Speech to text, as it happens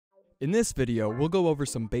In this video, we'll go over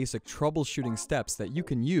some basic troubleshooting steps that you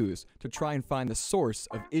can use to try and find the source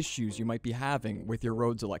of issues you might be having with your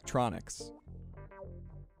Rhodes electronics.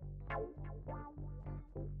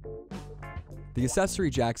 The accessory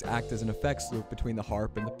jacks act as an effects loop between the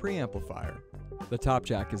harp and the preamplifier. The top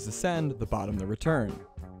jack is the send, the bottom the return.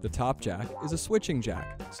 The top jack is a switching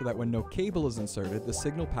jack, so that when no cable is inserted, the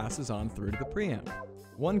signal passes on through to the preamp.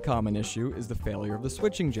 One common issue is the failure of the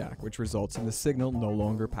switching jack, which results in the signal no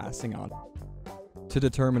longer passing on. To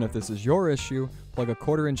determine if this is your issue, plug a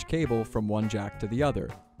 1/4-inch cable from one jack to the other.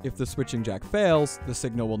 If the switching jack fails, the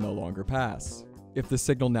signal will no longer pass. If the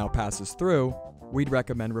signal now passes through, we'd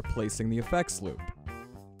recommend replacing the effects loop.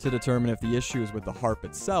 To determine if the issue is with the harp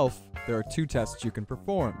itself, there are two tests you can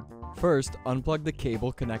perform. First, unplug the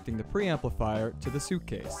cable connecting the preamplifier to the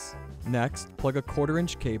suitcase. Next, plug a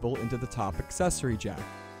 1/4-inch cable into the top accessory jack.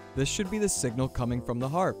 This should be the signal coming from the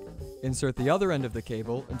harp. Insert the other end of the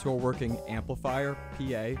cable into a working amplifier,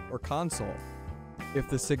 PA, or console. If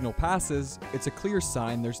the signal passes, it's a clear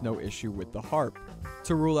sign there's no issue with the harp.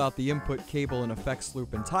 To rule out the input cable and effects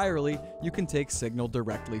loop entirely, you can take signal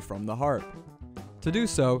directly from the harp. To do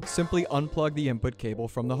so, simply unplug the input cable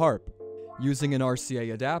from the harp. Using an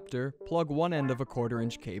RCA adapter, plug one end of a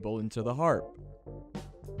 1/4-inch cable into the harp.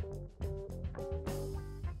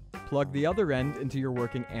 Plug the other end into your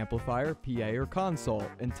working amplifier, PA, or console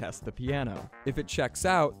and test the piano. If it checks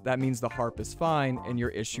out, that means the harp is fine and your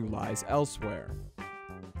issue lies elsewhere.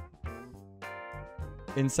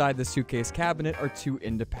 Inside the suitcase cabinet are two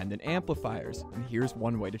independent amplifiers, and here's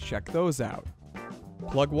one way to check those out.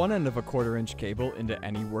 Plug one end of a 1/4-inch cable into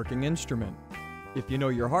any working instrument. If you know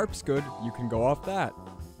your harp's good, you can go off that.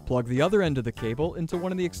 Plug the other end of the cable into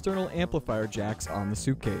one of the external amplifier jacks on the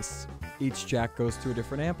suitcase. Each jack goes to a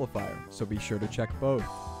different amplifier, so be sure to check both.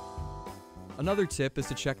 Another tip is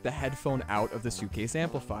to check the headphone out of the suitcase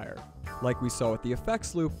amplifier. Like we saw with the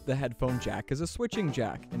effects loop, the headphone jack is a switching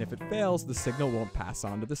jack, and if it fails, the signal won't pass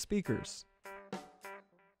on to the speakers.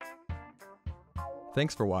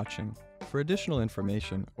 Thanks for watching. For additional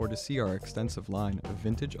information or to see our extensive line of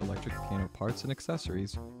vintage electric piano parts and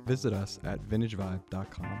accessories, visit us at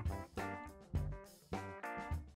vintagevibe.com.